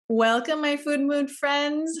Welcome, my food mood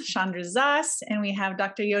friends. Chandra Zas, and we have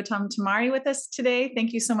Dr. Yotam Tamari with us today.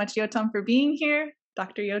 Thank you so much, Yotam, for being here.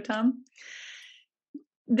 Dr. Yotam.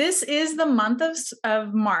 This is the month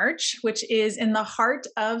of March, which is in the heart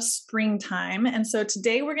of springtime. And so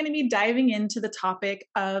today we're going to be diving into the topic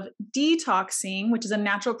of detoxing, which is a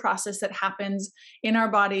natural process that happens in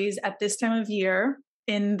our bodies at this time of year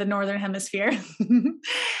in the Northern Hemisphere.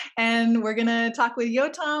 And we're going to talk with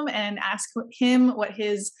Yotam and ask him what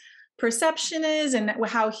his perception is and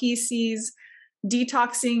how he sees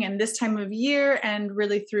detoxing and this time of year, and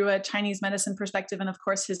really through a Chinese medicine perspective, and of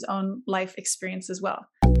course his own life experience as well.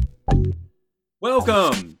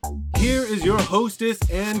 Welcome! Here is your hostess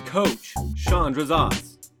and coach, Chandra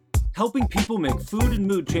Zas, helping people make food and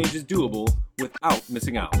mood changes doable without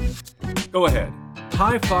missing out. Go ahead,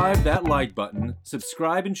 high five that like button,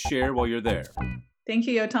 subscribe and share while you're there. Thank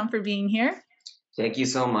you, Yotam, for being here. Thank you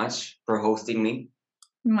so much for hosting me.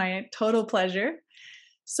 My total pleasure.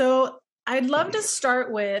 So I'd love to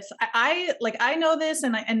start with, I know this,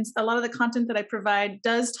 and a lot of the content that I provide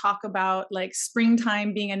does talk about like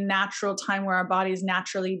springtime being a natural time where our bodies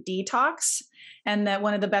naturally detox, and that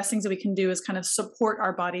one of the best things that we can do is kind of support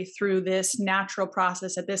our body through this natural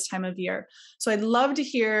process at this time of year. So I'd love to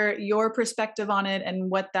hear your perspective on it and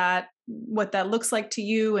what that looks like to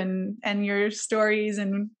you and your stories,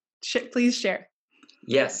 and please share.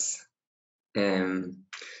 Yes.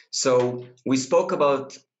 So we spoke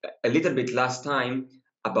about a little bit last time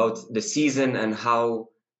about the season and how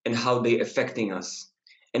they affecting us.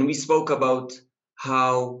 And we spoke about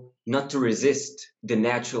how not to resist the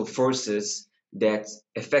natural forces that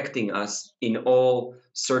affecting us in all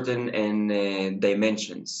certain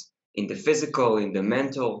dimensions, in the physical, in the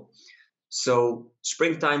mental. So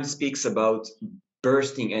springtime speaks about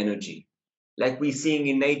bursting energy, like we're seeing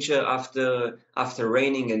in nature after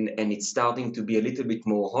raining and it's starting to be a little bit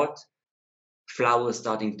more hot. Flowers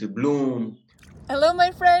starting to bloom. Hello,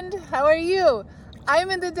 my friend. How are you? I'm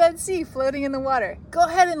in the Dead Sea, floating in the water. Go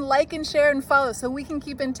ahead and like and share and follow so we can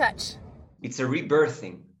keep in touch. It's a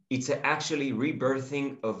rebirthing. It's actually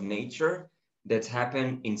rebirthing of nature that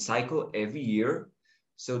happens in cycle every year.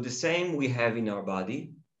 So the same we have in our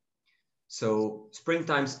body. So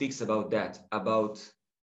springtime speaks about that, about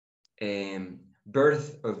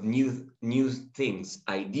birth of new things,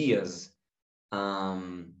 ideas,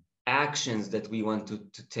 actions that we want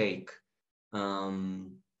to take.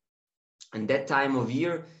 And that time of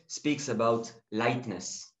year speaks about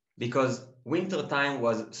lightness, because winter time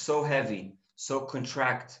was so heavy, so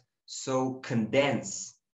contract, so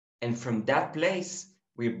condensed. And from that place,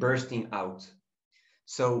 we're bursting out.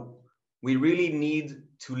 So we really need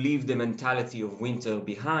to leave the mentality of winter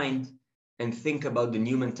behind and think about the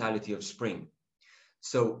new mentality of spring.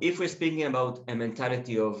 So if we're speaking about a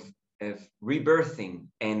mentality of rebirthing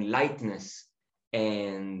and lightness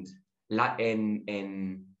and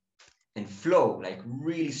flow, like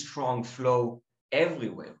really strong flow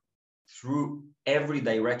everywhere through every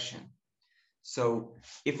direction. So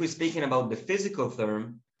if we're speaking about the physical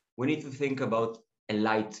term, we need to think about a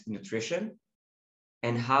light nutrition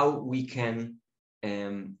and how we can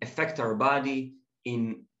affect our body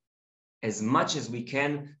in as much as we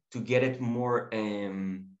can to get it more,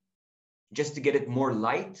 just to get it more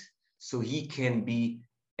light, so he can be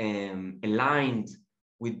aligned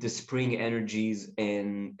with the spring energies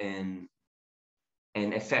and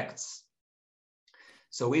effects.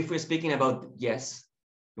 So if we're speaking about, yes,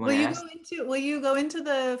 will you go into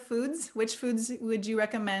the foods? Which foods would you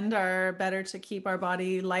recommend are better to keep our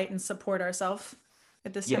body light and support ourselves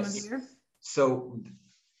at this time of year? So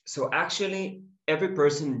actually, every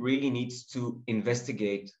person really needs to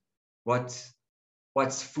investigate what's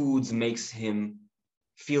foods makes him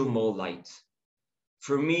feel more light.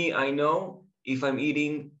 For me, I know if I'm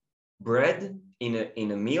eating bread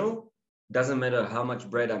in a meal, doesn't matter how much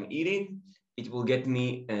bread I'm eating, it will get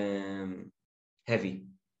me heavy.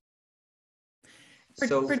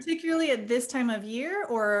 So, particularly at this time of year,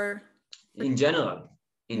 or in general?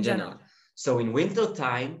 In general. So in winter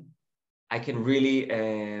time, I can really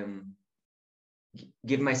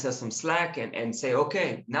give myself some slack and say,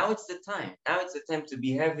 okay, now it's the time. Now it's the time to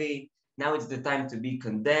be heavy. Now it's the time to be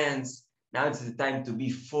condensed. Now it's the time to be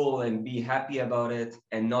full and be happy about it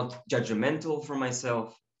and not judgmental for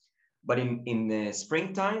myself. But in the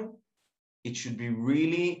springtime, it should be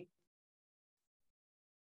really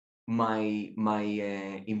my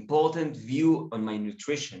important view on my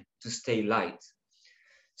nutrition to stay light.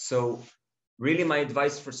 So really my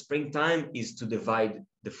advice for springtime is to divide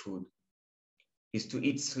the food, is to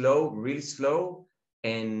eat slow, really slow,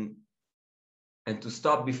 and and to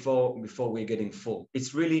stop before we're getting full.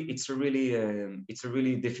 It's a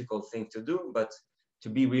really difficult thing to do, but to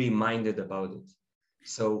be really minded about it.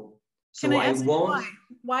 So Can I I ask won't.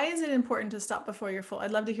 why is it important to stop before you're full?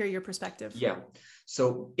 I'd love to hear your perspective. Yeah.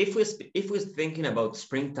 So if we're thinking about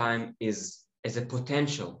springtime as a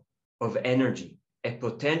potential of energy, a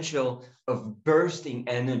potential of bursting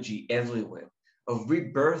energy everywhere, of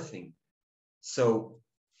rebirthing. So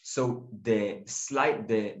the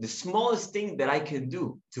smallest thing that I can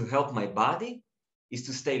do to help my body is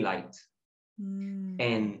to stay light.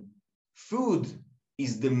 And food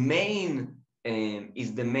is the main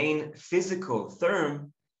physical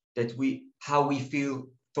term that how we feel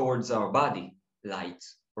towards our body, light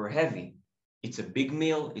or heavy. It's a big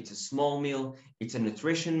meal, it's a small meal, it's a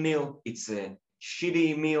nutrition meal, it's a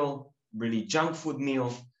shitty meal, really junk food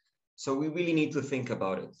meal. So we really need to think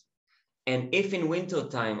about it. And if in winter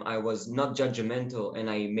time I was not judgmental and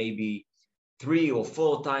I maybe 3 or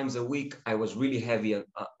 4 times a week I was really heavy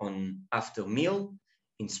on after meal,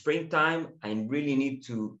 in springtime I really need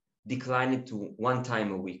to decline it to 1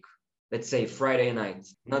 time a week. Let's say Friday night,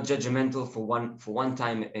 not judgmental for one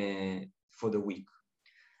time for the week.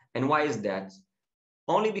 And why is that?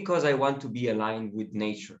 Only because I want to be aligned with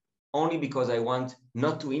nature. Only because I want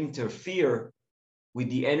not to interfere with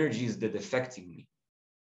the energies that affecting me.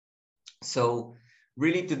 So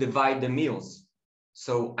really to divide the meals,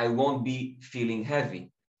 so I won't be feeling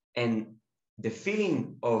heavy. And the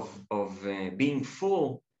feeling of being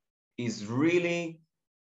full is really,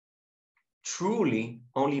 truly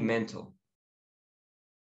only mental.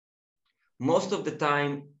 Most of the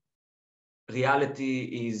time,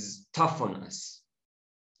 reality is tough on us.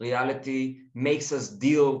 Reality makes us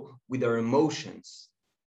deal with our emotions,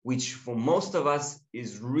 which for most of us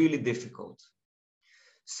is really difficult.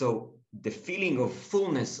 So the feeling of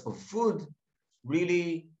fullness of food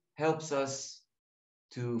really helps us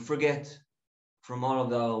to forget from all of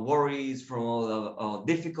the worries, from all of our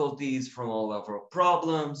difficulties, from all of our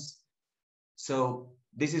problems. So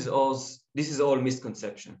this is all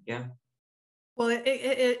misconception, yeah. Well,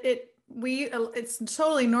 it's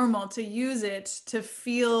totally normal to use it to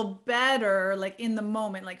feel better, like in the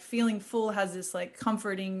moment, like feeling full has this like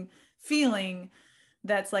comforting feeling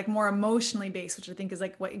that's like more emotionally based, which I think is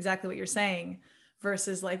like exactly what you're saying,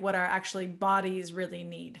 versus like what our actually bodies really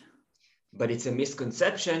need. But it's a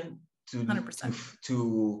misconception to 100%.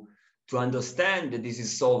 to understand that this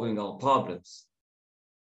is solving our problems.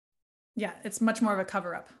 Yeah, it's much more of a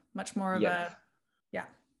cover up, much more of Yeah. yeah.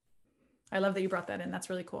 I love that you brought that in. That's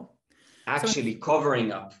really cool. Actually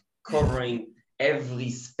covering every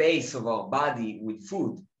space of our body with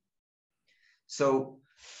food. So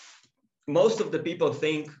most of the people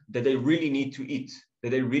think that they really need to eat,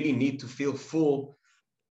 that they really need to feel full,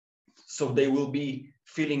 so they will be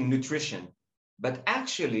feeling nutrition. But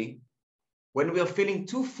actually, when we are feeling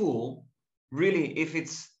too full, really, if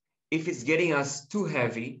it's getting us too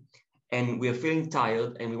heavy and we are feeling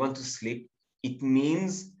tired and we want to sleep, it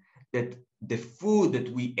means that the food that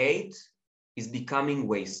we ate is becoming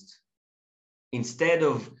waste. Instead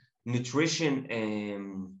of nutrition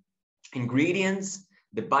ingredients,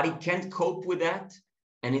 the body can't cope with that,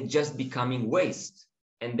 and it's just becoming waste.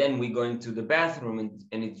 And then we go into the bathroom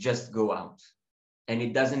and it just go out. And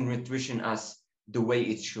it doesn't nutrition us the way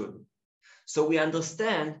it should. So we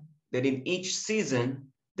understand that in each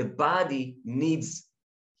season, the body needs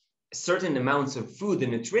certain amounts of food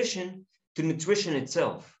and nutrition to nutrition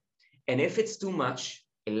itself. And if it's too much,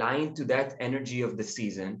 aligned to that energy of the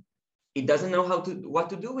season, it doesn't know what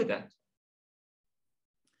to do with that.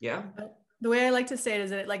 Yeah. The way I like to say it is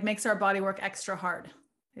that it like makes our body work extra hard.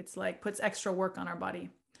 It's like puts extra work on our body.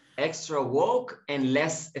 Extra work and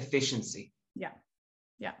less efficiency. Yeah.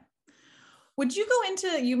 Yeah. Would you go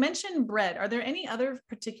into, you mentioned bread. Are there any other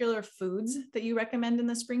particular foods that you recommend in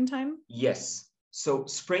the springtime? Yes. So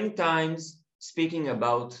springtime's speaking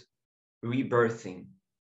about rebirthing.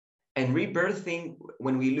 And rebirthing,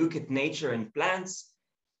 when we look at nature and plants,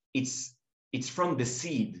 it's from the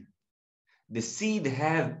seed. The seed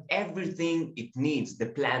have everything it needs, the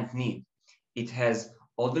plant needs. It has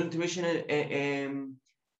all the nutrition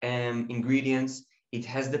ingredients. It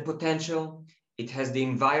has the potential. It has the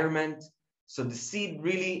environment. So the seed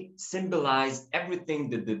really symbolizes everything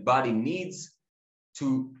that the body needs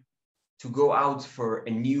to go out for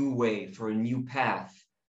a new way, for a new path,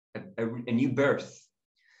 a new birth.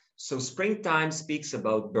 So springtime speaks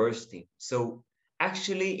about bursting. So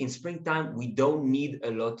actually in springtime, we don't need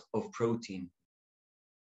a lot of protein.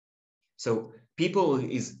 So people who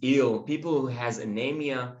is ill, people who has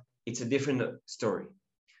anemia, it's a different story.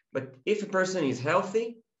 But if a person is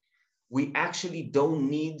healthy, we actually don't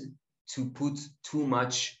need to put too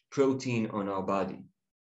much protein on our body.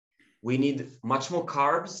 We need much more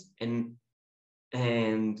carbs and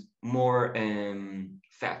more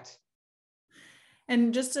fat.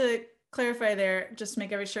 And just to clarify there, just to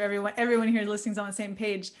make sure everyone here listening is on the same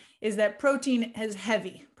page, is that protein is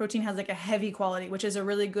heavy. Protein has like a heavy quality, which is a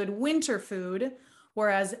really good winter food.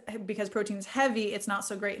 Whereas because protein is heavy, it's not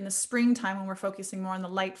so great in the springtime when we're focusing more on the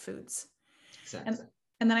light foods. Exactly.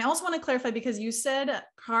 And then I also want to clarify, because you said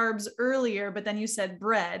carbs earlier, but then you said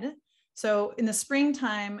bread. So in the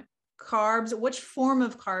springtime, carbs, which form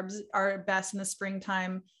of carbs are best in the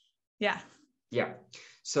springtime? Yeah.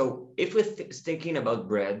 So if we're thinking about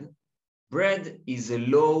bread is a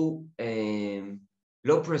low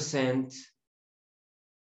percent.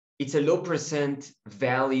 It's a low percent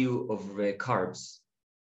value of carbs.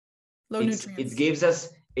 Low nutrients.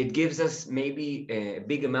 It gives us maybe a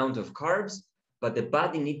big amount of carbs, but the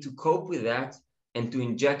body needs to cope with that and to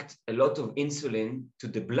inject a lot of insulin to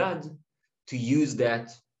the blood to use that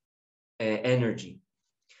energy.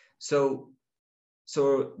 So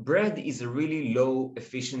bread is a really low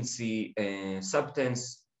efficiency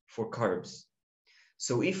substance for carbs.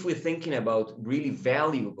 So if we're thinking about really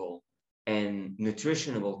valuable and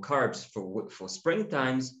nutritional carbs for spring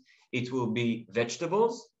times, it will be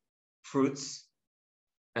vegetables, fruits,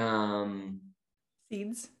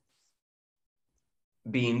 seeds,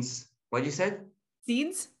 beans. What you said?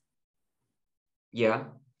 Seeds. Yeah.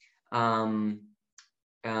 A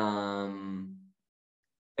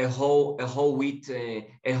whole wheat,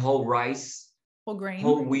 a whole rice, whole grain,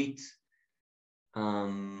 whole wheat.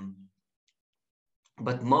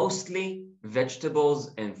 But mostly vegetables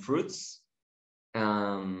and fruits.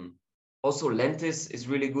 Also lentils is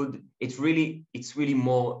really good. It's really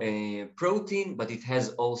more protein, but it has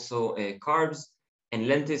also carbs. And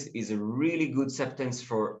lentils is a really good substance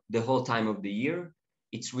for the whole time of the year.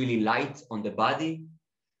 It's really light on the body.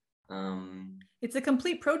 It's a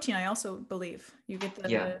complete protein, I also believe. You get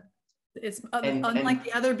it's unlike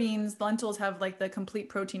the other beans, lentils have like the complete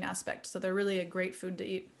protein aspect. So they're really a great food to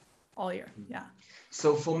eat all year. Yeah.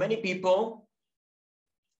 So for many people,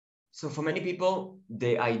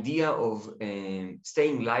 the idea of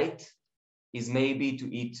staying light is maybe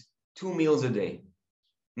to eat 2 meals a day.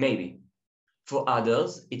 Maybe. For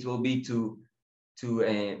others, it will be to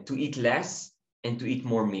eat less and to eat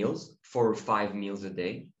more meals, 4 or 5 meals a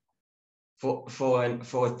day. For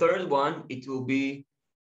a third one, it will be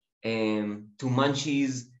to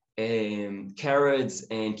munchies, carrots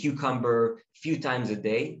and cucumber a few times a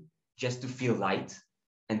day, just to feel light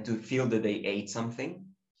and to feel that they ate something.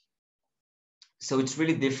 So it's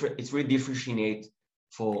really different. It's really differentiate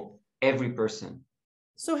for every person.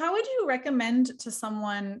 So how would you recommend to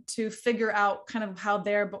someone to figure out kind of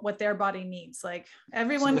what their body needs? Like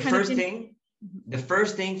everyone. So the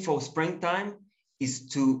first thing for springtime is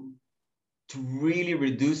to really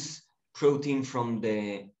reduce protein from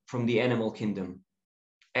the animal kingdom.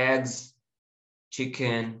 Eggs,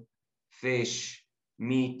 chicken, fish,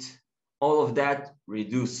 meat, all of that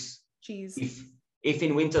reduce. Cheese. If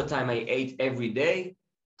in wintertime I ate every day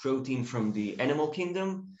protein from the animal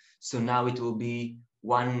kingdom, so now it will be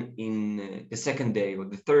one in the second day or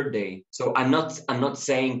the third day. So I'm not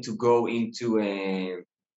saying to go into a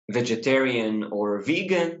vegetarian or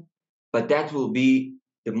vegan, but that will be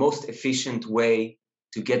the most efficient way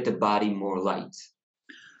to get the body more light.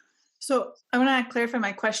 So I want to clarify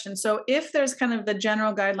my question. So if there's kind of the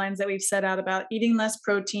general guidelines that we've set out about eating less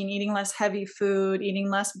protein, eating less heavy food, eating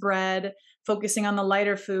less bread, focusing on the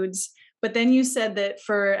lighter foods, but then you said that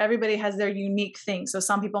for everybody has their unique thing. So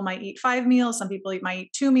some people might eat 5 meals, some people might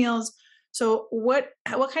eat 2 meals. So what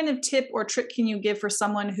kind of tip or trick can you give for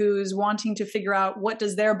someone who's wanting to figure out what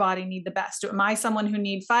does their body need the best? Am I someone who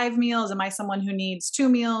needs 5 meals? Am I someone who needs 2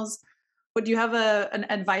 meals? But do you have an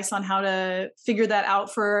advice on how to figure that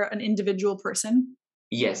out for an individual person?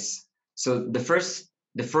 Yes. So the first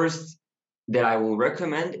that I will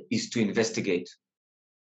recommend is to investigate.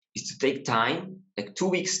 Is to take time, like 2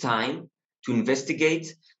 weeks time, to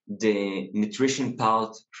investigate the nutrition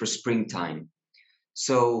part for springtime.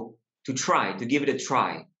 So to give it a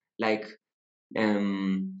try. Like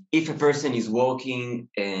if a person is working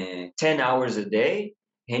 10 hours a day,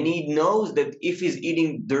 and he knows that if he's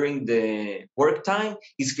eating during the work time,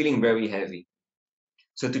 he's feeling very heavy.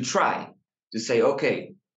 So to try to say,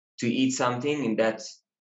 okay, to eat something in that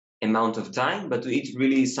amount of time, but to eat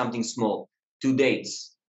really something small, 2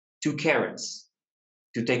 dates, 2 carrots,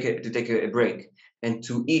 to take a break, and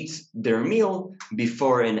to eat their meal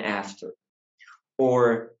before and after,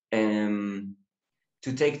 or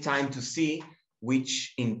to take time to see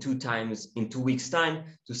which in 2 weeks time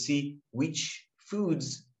to see which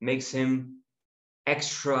foods makes him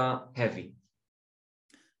extra heavy.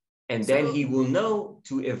 And then he will know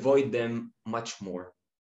to avoid them much more.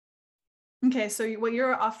 Okay, so what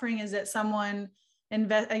you're offering is that someone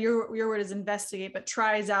your word is investigate, but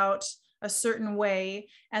tries out a certain way,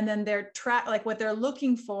 and then like what they're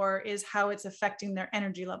looking for is how it's affecting their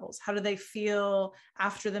energy levels. How do they feel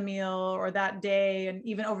after the meal or that day, and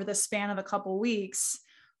even over the span of a couple weeks?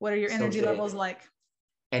 What are your energy levels like?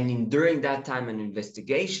 And during that time and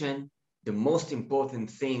investigation, the most important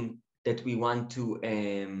thing that we want to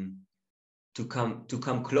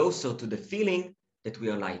come closer to the feeling that we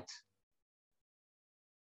are light.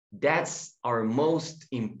 That's our most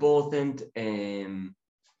important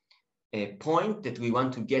point that we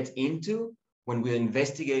want to get into when we're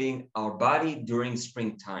investigating our body during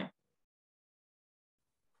springtime.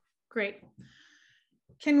 Great.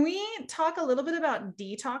 Can we talk a little bit about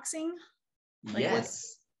detoxing? Like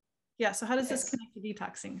yes. So how does this connect to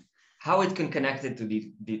detoxing? How it can connect it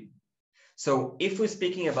to So if we're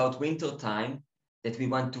speaking about winter time, that we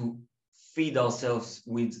want to feed ourselves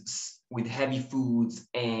with heavy foods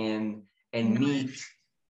and meat.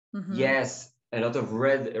 Mm-hmm. Yes, a lot of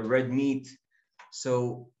red meat.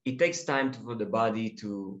 So it takes time for the body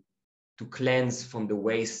to cleanse from the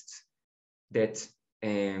waste that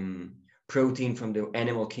protein from the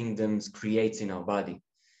animal kingdoms creates in our body.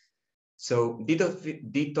 So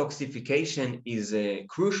detoxification is a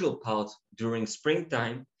crucial part during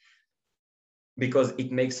springtime because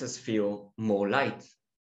it makes us feel more light.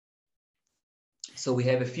 So we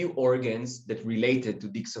have a few organs that related to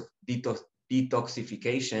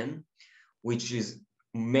detoxification, which is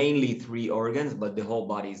mainly 3 organs, but the whole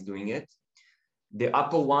body is doing it. The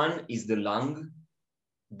upper one is the lung,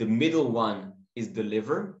 the middle one is the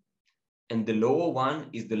liver, and the lower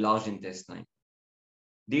one is the large intestine.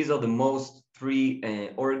 These are the most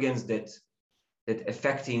 3 organs that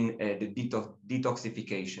affecting the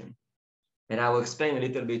detoxification. And I will explain a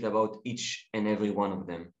little bit about each and every one of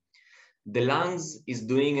them. The lungs is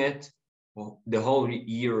doing it the whole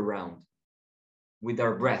year round. With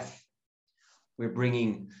our breath, we're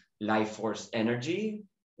bringing life force energy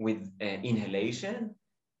with inhalation,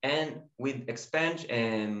 and with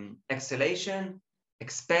exhalation,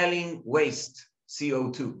 expelling waste,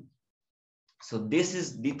 CO2. So this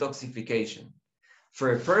is detoxification.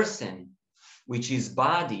 For a person which his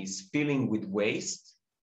body is filling with waste,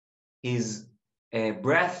 his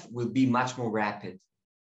breath will be much more rapid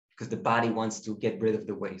because the body wants to get rid of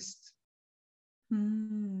the waste.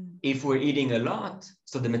 Mm. If we're eating a lot,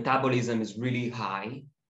 so the metabolism is really high,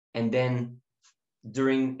 and then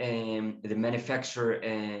during the manufacture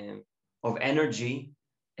of energy,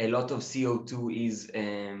 a lot of CO2 is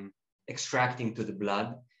extracting to the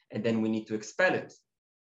blood, and then we need to expel it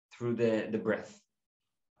through the breath.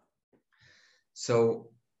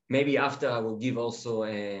 So maybe after I will give also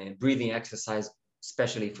a breathing exercise,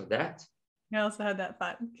 especially for that. I also had that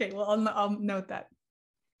thought. Okay, well, I'll note that.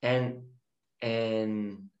 And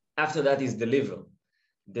after that is the liver.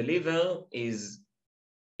 The liver is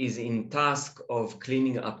in task of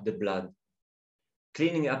cleaning up the blood.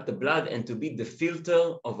 Cleaning up the blood and to be the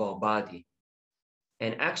filter of our body.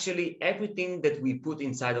 And actually everything that we put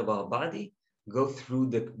inside of our body go through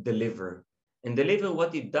the liver. And the liver,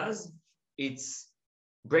 what it does, it's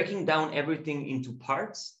breaking down everything into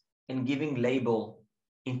parts and giving label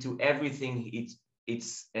into everything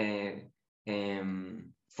it's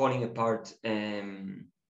falling apart.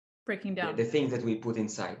 Breaking down. The things that we put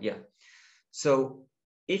inside, yeah. So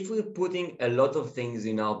if we're putting a lot of things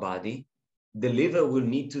in our body, the liver will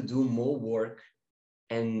need to do more work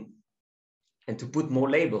and to put more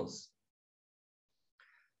labels.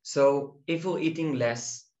 So if we're eating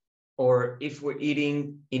less, or if we're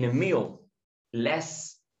eating in a meal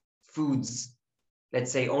less foods,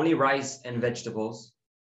 let's say only rice and vegetables,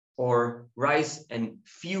 or rice and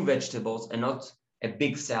few vegetables and not a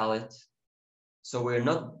big salad, so we're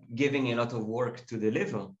not giving a lot of work to the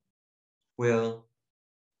liver, we're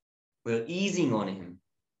easing on him.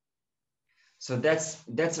 So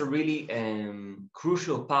that's a really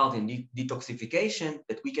crucial part in detoxification,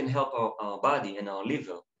 that we can help our body and our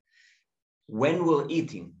liver. When we're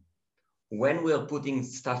eating, when we're putting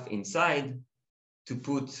stuff inside, to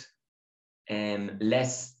put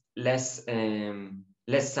less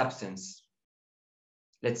substance.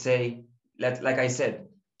 Let's say, like I said,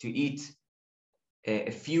 to eat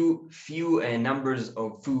a few numbers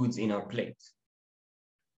of foods in our plate.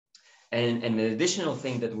 And an additional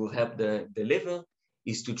thing that will help the liver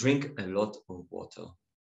is to drink a lot of water.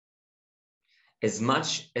 As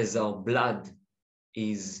much as our blood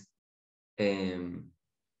is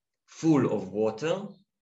full of water,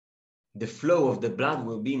 the flow of the blood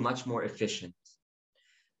will be much more efficient.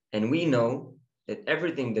 And we know that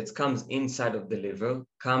everything that comes inside of the liver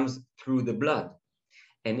comes through the blood.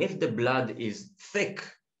 And if the blood is thick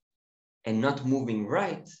and not moving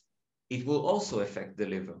right, it will also affect the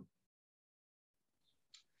liver.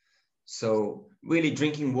 So really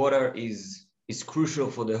drinking water is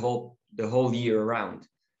crucial for the whole year around,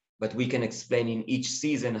 but we can explain in each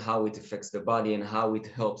season how it affects the body and how it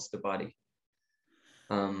helps the body.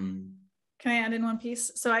 Can I add in one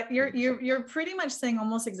piece? So you're pretty much saying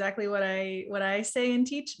almost exactly what I say and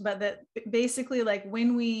teach, but that basically, like,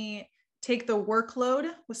 when we take the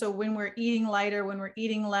workload, so when we're eating lighter, when we're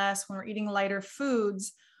eating less, when we're eating lighter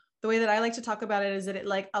foods, the way that I like to talk about it is that it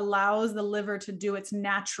like allows the liver to do its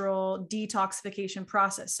natural detoxification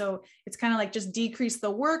process. So it's kind of like just decrease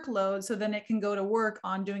the workload, so then it can go to work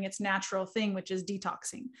on doing its natural thing, which is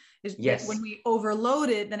detoxing. Yes. When we overload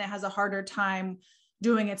it, then it has a harder time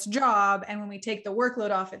doing its job. And when we take the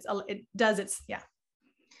workload off, it does its, yeah.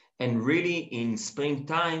 And really in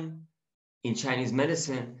springtime, in Chinese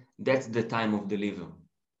medicine, that's the time of the liver.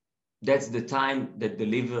 That's the time that the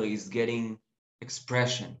liver is getting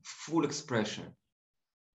expression, full expression.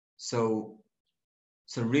 So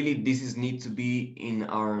really this need to be in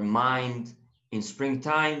our mind in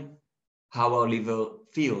springtime, how our liver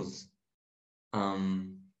feels.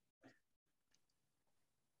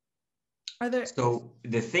 So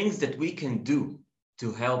the things that we can do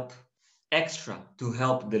to help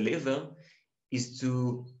the liver is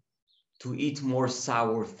to eat more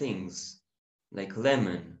sour things, like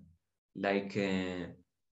lemon, like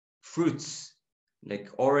fruits, like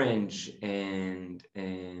orange and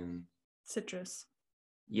citrus.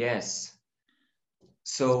 Yes.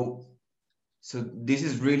 So this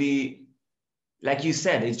is really, like you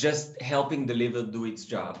said, it's just helping the liver do its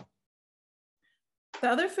job. The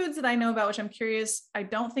other foods that I know about, which I'm curious, I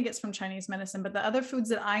don't think it's from Chinese medicine, but the other foods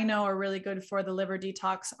that I know are really good for the liver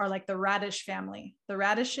detox are like the radish family. The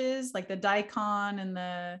radishes, like the daikon and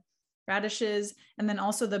the radishes, and then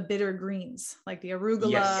also the bitter greens, like the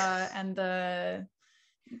arugula. Yes. And the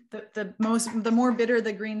more bitter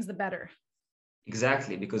the greens, the better.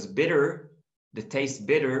 Exactly, because the taste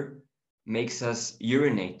bitter makes us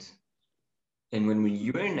urinate. And when we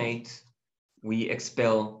urinate, we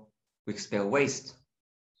expel waste.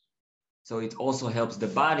 So it also helps the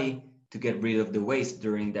body to get rid of the waste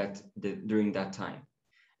during that time.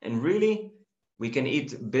 And really, we can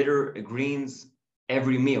eat bitter greens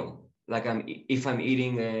every meal. Like if I'm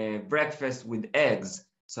eating breakfast with eggs,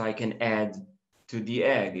 so I can add to the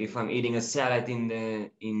egg. If I'm eating a salad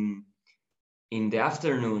in the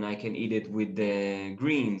afternoon, I can eat it with the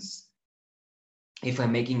greens. If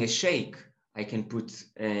I'm making a shake, I can put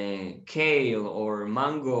kale or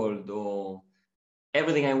mangold or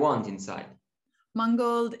everything I want inside.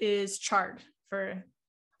 Mangold is chard for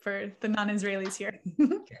the non-Israelis here.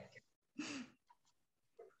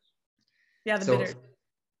 Yeah, the bitter.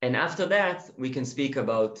 And after that, we can speak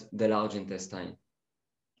about the large intestine.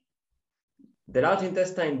 The large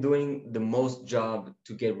intestine doing the most job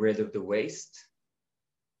to get rid of the waste,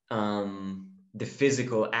 the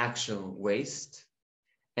physical, actual waste.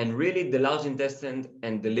 And really, the large intestine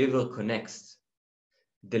and the liver connects.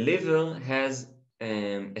 The liver has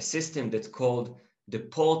a system that's called the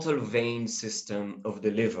portal vein system of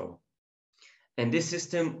the liver. And this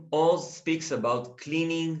system all speaks about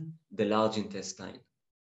cleaning the large intestine.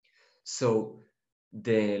 So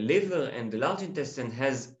the liver and the large intestine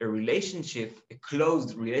has a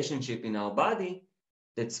closed relationship in our body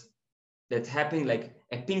that's happening like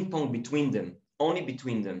a ping pong between them, only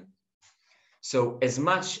between them. So as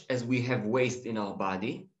much as we have waste in our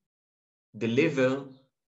body, the liver,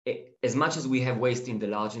 as much as we have waste in the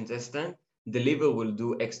large intestine, the liver will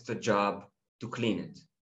do extra job to clean it.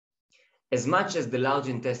 As much as the large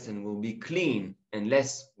intestine will be clean and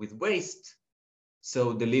less with waste,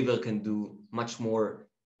 so the liver can do much more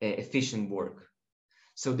efficient work.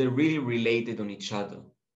 So they're really related on each other.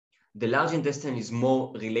 The large intestine is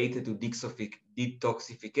more related to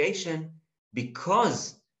detoxification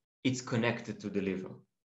because it's connected to the liver.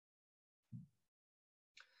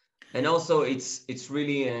 And also it's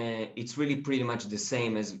really pretty much the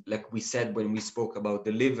same as like we said when we spoke about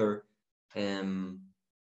the liver,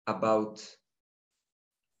 about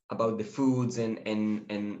the foods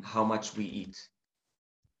and how much we eat.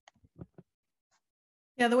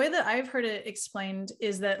 Yeah, the way that I've heard it explained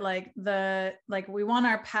is that we want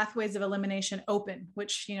our pathways of elimination open,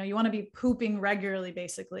 which, you want to be pooping regularly,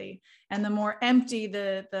 basically. And the more empty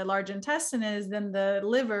the large intestine is, then the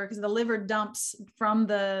liver, because the liver dumps from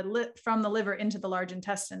the liver into the large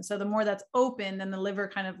intestine. So the more that's open, then the liver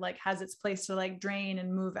kind of like has its place to like drain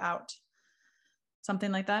and move out.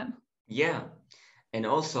 something like that? Yeah. And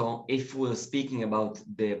also, if we're speaking about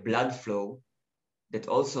the blood flow, that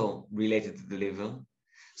also related to the liver.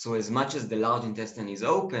 So as much as the large intestine is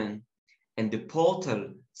open and the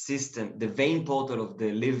portal system, the vein portal of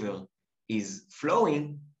the liver is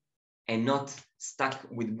flowing and not stuck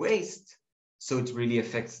with waste, so it really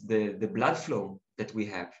affects the blood flow that we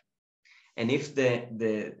have. And if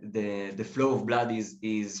the flow of blood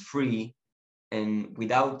is free and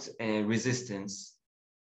without resistance,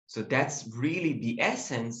 so that's really the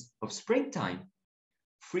essence of springtime.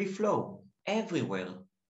 Free flow everywhere,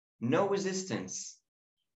 no resistance,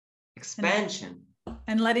 expansion.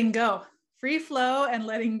 And letting go. Free flow and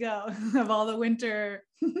letting go of all the winter.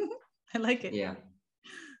 I like it. Yeah.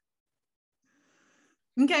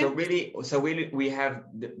 Okay. So really, we have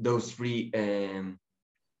those three, and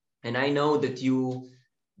I know that you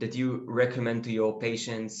recommend to your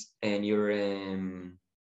patients and your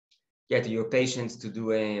to your patients to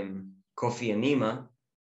do coffee enema.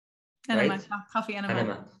 Enema, right? Coffee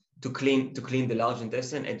enema. To clean the large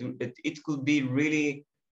intestine, and it could be really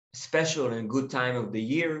special and good time of the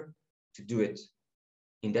year to do it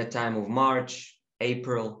in that time of March,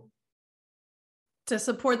 April. To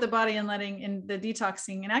support the body and letting in the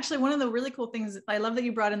detoxing. And actually, one of the really cool things, I love that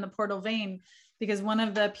you brought in the portal vein, because one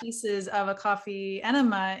of the pieces of a coffee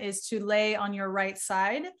enema is to lay on your right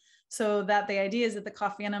side. So that the idea is that the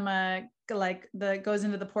coffee enema goes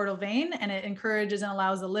into the portal vein and it encourages and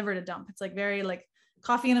allows the liver to dump. It's very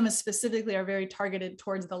coffee enemas specifically are very targeted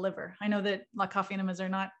towards the liver. I know that coffee enemas are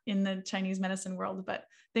not in the Chinese medicine world, but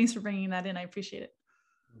thanks for bringing that in. I appreciate it.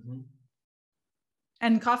 Mm-hmm.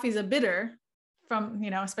 And coffee is a bitter from,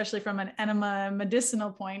 especially from an enema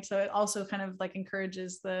medicinal point. So it also kind of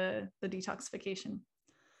encourages the detoxification.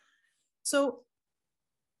 So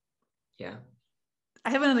yeah. I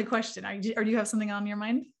have another question. Or do you have something on your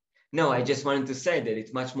mind? No, I just wanted to say that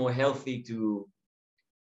it's much more healthy to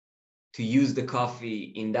use the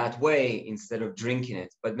coffee in that way instead of drinking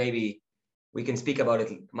it. But maybe we can speak about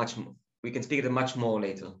it much more. We can speak about it much more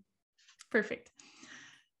later. Perfect.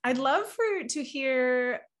 I'd love to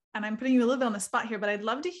hear, and I'm putting you a little bit on the spot here, but I'd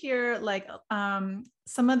love to hear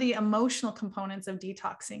some of the emotional components of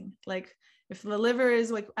detoxing. If the liver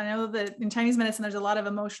is I know that in Chinese medicine, there's a lot of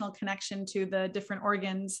emotional connection to the different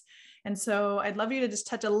organs. And so I'd love you to just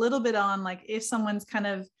touch a little bit on if someone's kind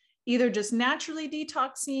of either just naturally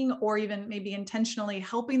detoxing or even maybe intentionally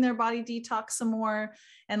helping their body detox some more,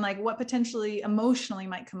 and what potentially emotionally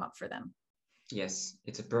might come up for them. Yes,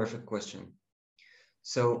 it's a perfect question.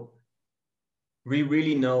 So we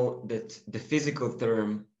really know that the physical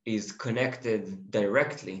term is connected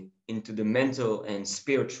directly into the mental and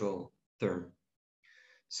spiritual term.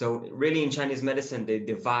 So really in Chinese medicine, they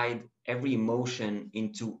divide every emotion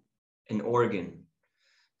into an organ.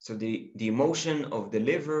 So the emotion of the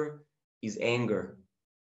liver is anger,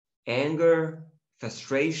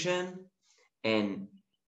 frustration, and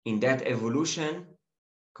in that evolution,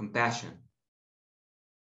 compassion.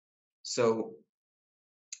 So,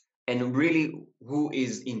 and really who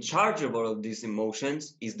is in charge of all of these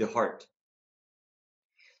emotions is the heart.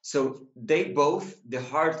 So they both, the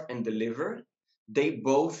heart and the liver, they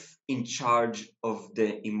both in charge of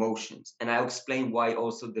the emotions. And I'll explain why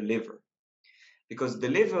also the liver. Because the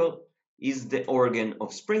liver is the organ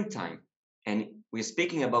of springtime. And we're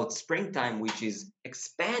speaking about springtime, which is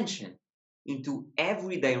expansion into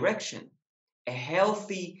every direction, a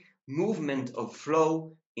healthy movement of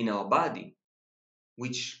flow in our body,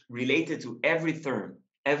 which related to every term.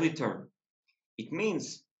 It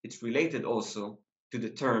means it's related also to the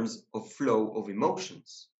terms of flow of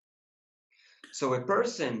emotions. So a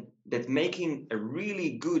person that's making a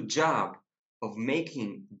really good job of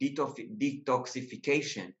making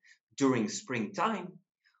detoxification during springtime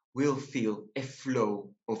will feel a flow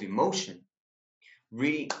of emotion,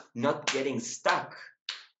 really not getting stuck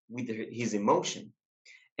with his emotion,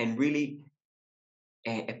 and really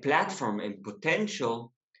a platform and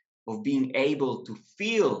potential of being able to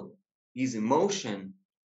feel his emotion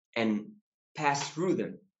and pass through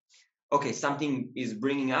them. Okay, something is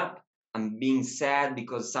bringing up. I'm being sad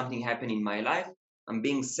because something happened in my life. I'm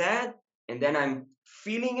being sad, and then I'm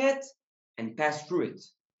feeling it and pass through it.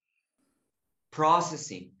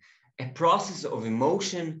 Processing. A process of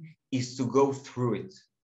emotion is to go through it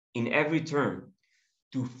in every term,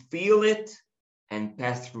 to feel it and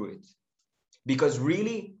pass through it. Because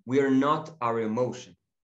really, we are not our emotion.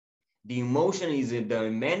 The emotion is a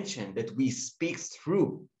dimension that we speak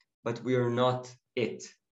through, but we are not it.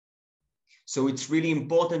 So it's really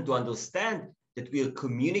important to understand that we'll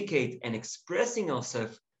communicate and expressing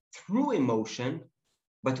ourselves through emotion,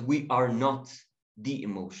 but we are not the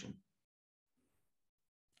emotion.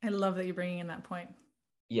 I love that you're bringing in that point.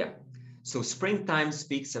 Yeah. So springtime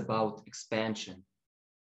speaks about expansion.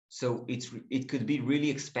 So it could be really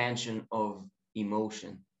expansion of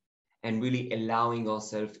emotion and really allowing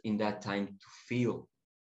ourselves in that time to feel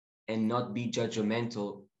and not be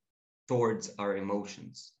judgmental towards our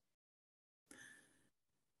emotions.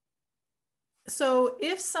 So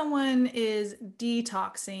if someone is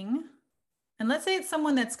detoxing, and let's say it's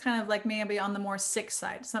someone that's kind of like maybe on the more sick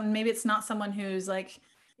side, maybe it's not someone who's like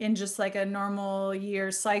in just like a normal year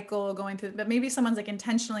cycle going through, but maybe someone's like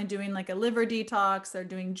intentionally doing like a liver detox, they're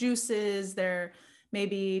doing juices, they're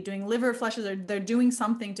maybe doing liver flushes, or they're doing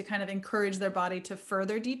something to kind of encourage their body to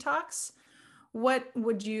further detox. What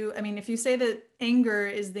would you, I mean, if you say that anger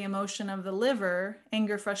is the emotion of the liver,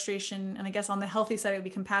 anger, frustration, and I guess on the healthy side, it would be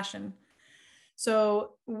compassion.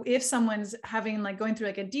 So if someone's having like going through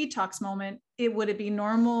like a detox moment, would it be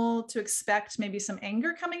normal to expect maybe some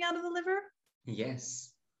anger coming out of the liver?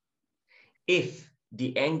 Yes. If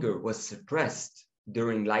the anger was suppressed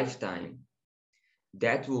during lifetime,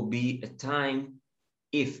 that will be a time,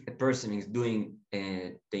 if a person is doing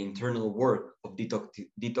the internal work of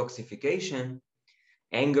detoxification,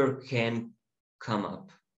 anger can come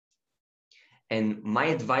up. And my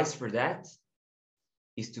advice for that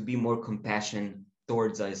is to be more compassionate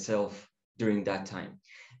towards ourselves during that time,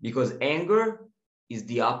 because anger is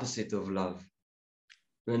the opposite of love.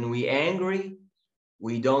 When we're angry,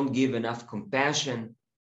 we don't give enough compassion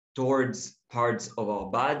towards parts of our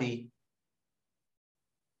body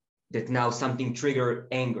that now something trigger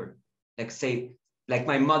anger. Like say, like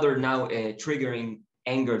my mother now triggering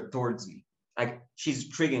anger towards me. Like she's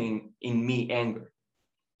triggering in me anger.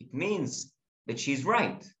 It means that she's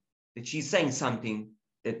right, that she's saying something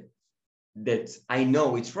that I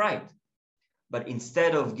know it's right. But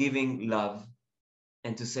instead of giving love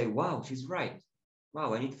and to say, wow, she's right.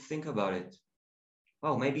 Wow, I need to think about it.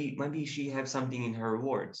 Wow, maybe she has something in her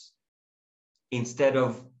words. Instead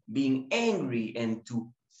of being angry and to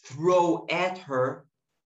throw at her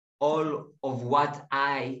all of what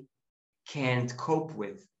I can't cope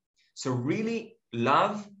with. So really,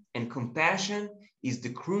 love and compassion is the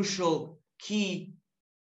crucial key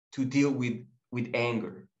to deal with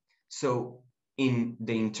anger. So in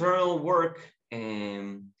the internal work,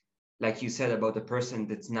 like you said about the person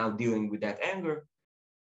that's now dealing with that anger,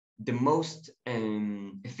 the most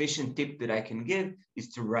efficient tip that I can give is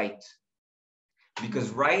to write. Because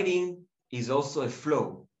writing is also a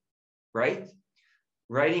flow, right?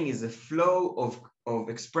 Writing is a flow of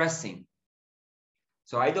expressing.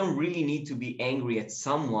 So I don't really need to be angry at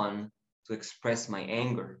someone to express my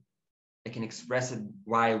anger. I can express it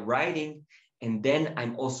while writing, and then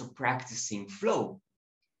I'm also practicing flow.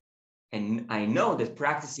 And I know that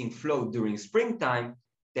practicing flow during springtime,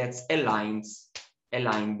 that's aligned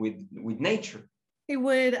with nature. It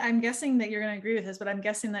would, I'm guessing that you're going to agree with this, but I'm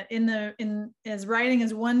guessing that as writing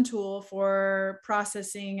is one tool for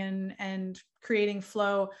processing and creating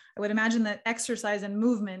flow, I would imagine that exercise and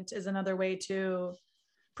movement is another way to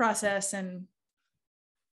process and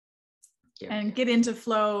get into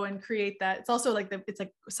flow and create that. It's also like it's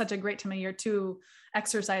like such a great time of year to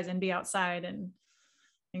exercise and be outside and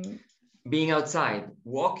being outside,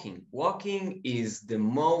 walking is the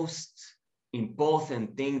most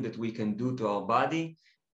important thing that we can do to our body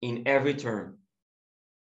in every term,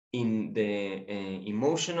 in the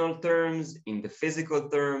emotional terms, in the physical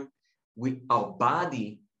term. Our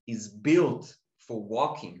body is built for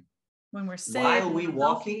walking. When we're safe, while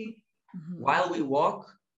we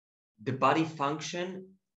walk, the body function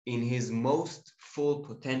in his most full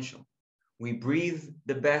potential. We breathe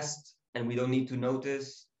the best and we don't need to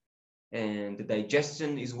notice, and the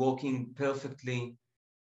digestion is working perfectly.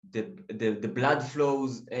 The blood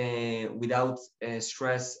flows without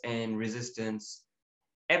stress and resistance.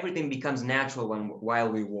 Everything becomes natural while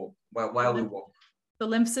we walk. The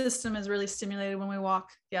lymph system is really stimulated when we walk.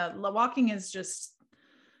 Yeah, walking is just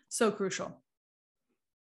so crucial.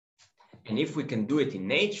 And if we can do it in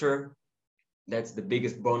nature, that's the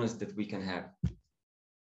biggest bonus that we can have.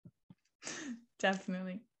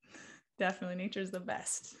 Definitely. Nature's the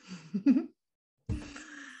best.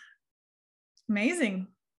 Amazing.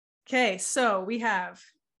 Okay, so we have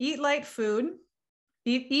eat light food,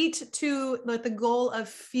 eat to with the goal of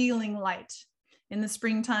feeling light in the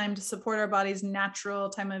springtime to support our body's natural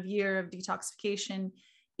time of year of detoxification.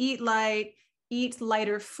 Eat light, eat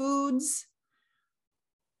lighter foods,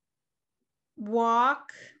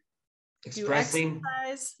 walk, expressing, do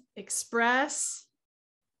exercise, express.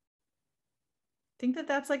 I think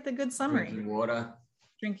that's like the good summary. Drinking water.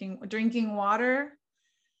 Drinking water.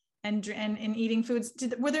 and eating foods.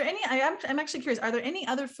 Were there any? I'm actually curious. Are there any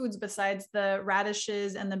other foods besides the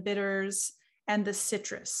radishes and the bitters and the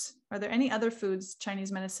citrus? Are there any other foods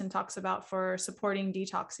Chinese medicine talks about for supporting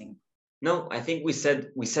detoxing? No, I think we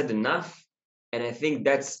said enough, and I think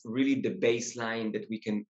that's really the baseline that we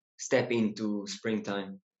can step into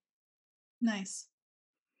springtime. Nice,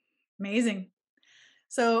 amazing.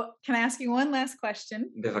 So, can I ask you one last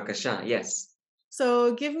question? Bevakasha, yes.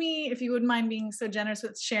 So give me, if you wouldn't mind being so generous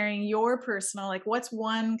with sharing your personal, like what's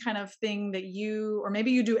one kind of thing that you, or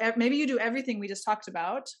maybe you do everything we just talked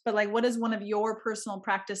about, but like what is one of your personal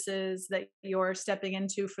practices that you're stepping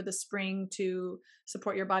into for the spring to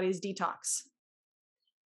support your body's detox?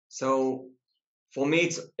 So for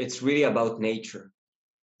me, it's really about nature,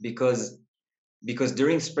 because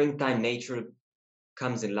during springtime, nature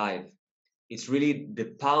comes alive. It's really the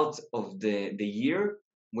part of the year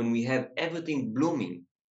when we have everything blooming.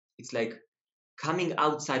 It's like coming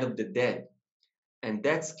outside of the dead. And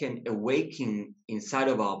that can awaken inside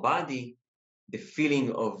of our body the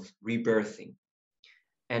feeling of rebirthing.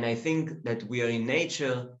 And I think that we are in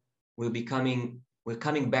nature, we're coming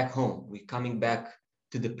back home. We're coming back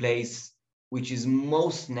to the place which is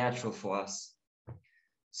most natural for us.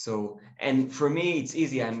 So, and for me, it's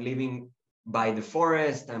easy. I'm living by the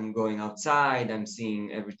forest, I'm going outside, I'm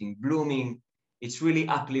seeing everything blooming. It's really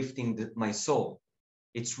uplifting my soul.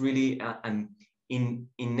 It's really, I'm in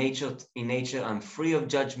nature. In nature, I'm free of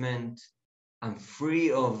judgment. I'm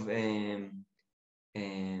free of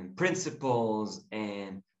principles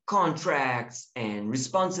and contracts and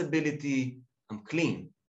responsibility. I'm clean.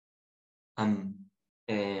 I'm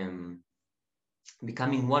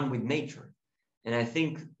becoming one with nature, and I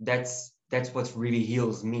think that's what really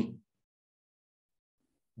heals me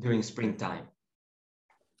during springtime.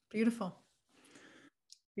 Beautiful.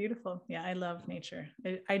 Beautiful. Yeah, I love nature.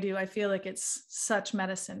 I do. I feel like it's such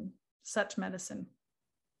medicine.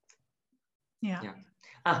 Yeah.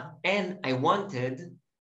 And I wanted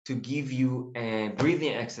to give you a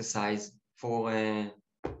breathing exercise for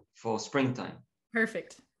springtime.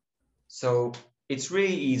 Perfect. So it's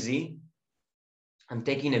really easy. I'm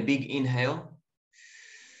taking a big inhale.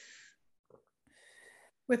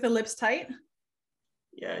 With the lips tight?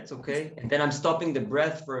 Yeah, it's okay. And then I'm stopping the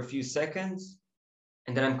breath for a few seconds.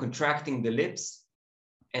 And then I'm contracting the lips.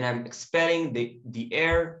 And I'm expelling the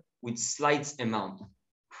air with slight amount.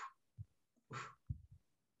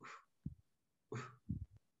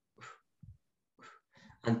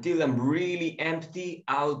 Until I'm really empty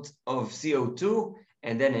out of CO2.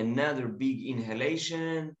 And then another big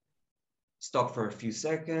inhalation. Stop for a few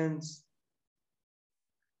seconds.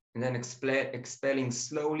 And then expelling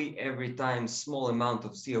slowly every time, small amount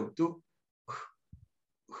of CO2.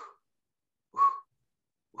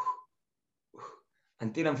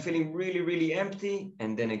 Until I'm feeling really, really empty.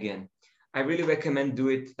 And then again, I really recommend do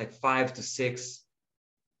it like 5 to 6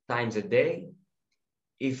 times a day.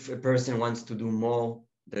 If a person wants to do more,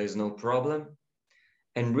 there's no problem.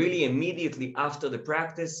 And really immediately after the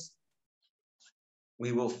practice,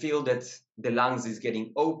 we will feel that the lungs is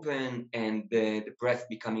getting open and the breath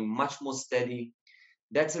becoming much more steady.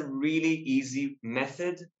 That's a really easy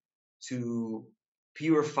method to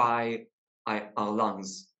purify our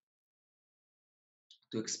lungs,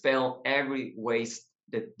 to expel every waste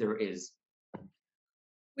that there is.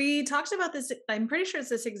 We talked about this, I'm pretty sure it's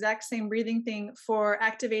this exact same breathing thing for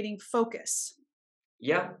activating focus.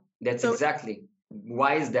 Yeah, that's exactly.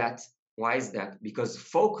 Why is that? Because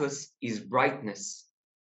focus is brightness.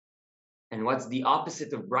 And what's the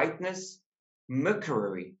opposite of brightness?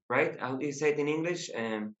 Mercury, right? How do you say it in English?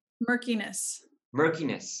 Murkiness.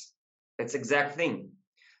 Murkiness. That's the exact thing.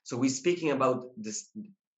 So we're speaking about this,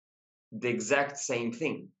 the exact same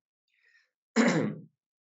thing.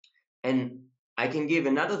 And I can give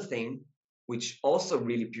another thing, which also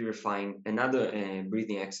really purifying, another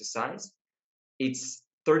breathing exercise. It's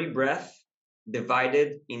 30 breath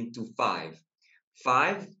divided into 5.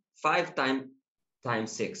 5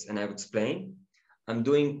 times 6. And I will explain. I'm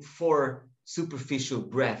doing 4 superficial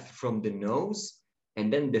breath from the nose.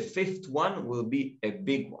 And then the 5th one will be a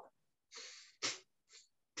big one.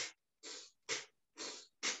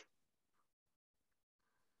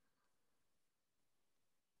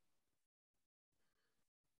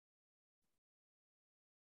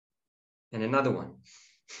 And another one.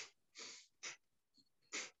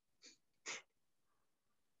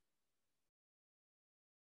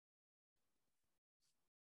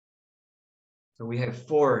 So we have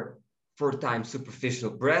 4 times superficial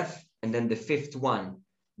breath, and then the 5th one,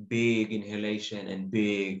 big inhalation and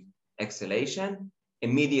big exhalation.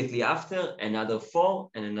 Immediately after, another 4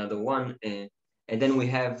 and another 1, and then we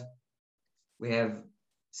have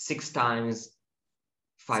 6 times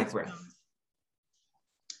 5 6 breaths. rounds.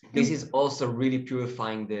 This is also really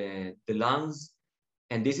purifying the lungs.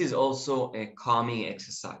 And this is also a calming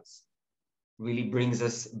exercise. Really brings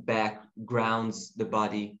us back, grounds the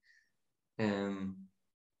body.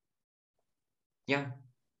 Yeah.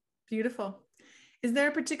 Beautiful. Is there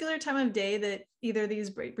a particular time of day that either of these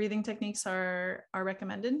breathing techniques are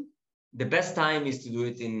recommended? The best time is to do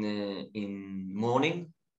it in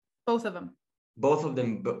morning. Both of them. Both of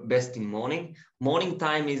them best in morning. Morning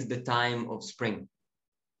time is the time of spring,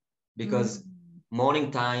 because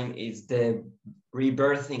morning time is the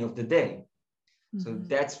rebirthing of the day. So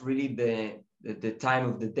that's really the time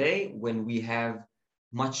of the day when we have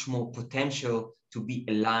much more potential to be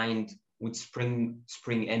aligned with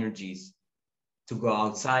spring energies, to go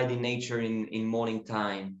outside in nature in morning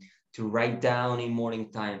time, to write down in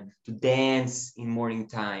morning time, to dance in morning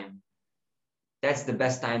time. That's the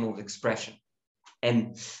best time of expression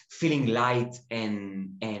and feeling light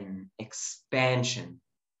and expansion.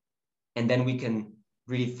 And then we can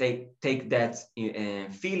really take that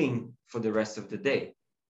feeling for the rest of the day.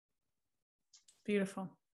 Beautiful.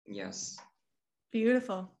 Yes.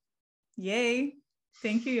 Beautiful. Yay.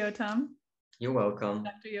 Thank you, Yotam. You're welcome.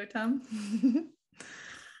 Dr. Yotam.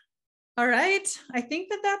 All right. I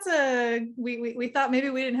think that's we thought maybe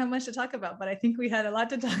we didn't have much to talk about, but I think we had a lot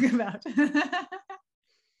to talk about.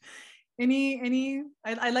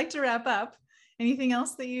 I'd like to wrap up. Anything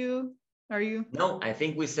else that are you? No, I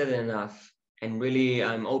think we said enough. And really,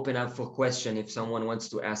 I'm open up for question if someone wants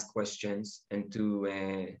to ask questions and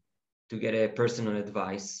to get a personal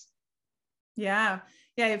advice. Yeah.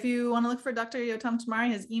 If you want to look for Dr. Yotam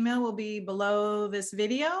Tamari, his email will be below this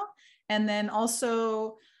video. And then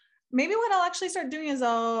also, maybe what I'll actually start doing is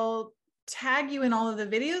I'll tag you in all of the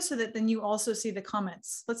videos so that then you also see the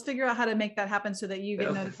comments. Let's figure out how to make that happen so that you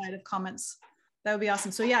get notified of comments. That would be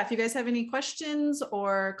awesome. So yeah, if you guys have any questions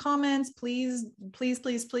or comments, please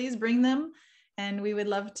bring them. And we would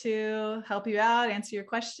love to help you out, answer your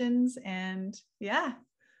questions. And yeah,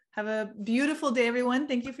 have a beautiful day, everyone.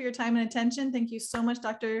 Thank you for your time and attention. Thank you so much,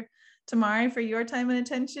 Dr. Tamari, for your time and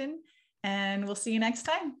attention. And we'll see you next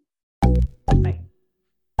time.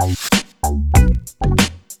 Bye.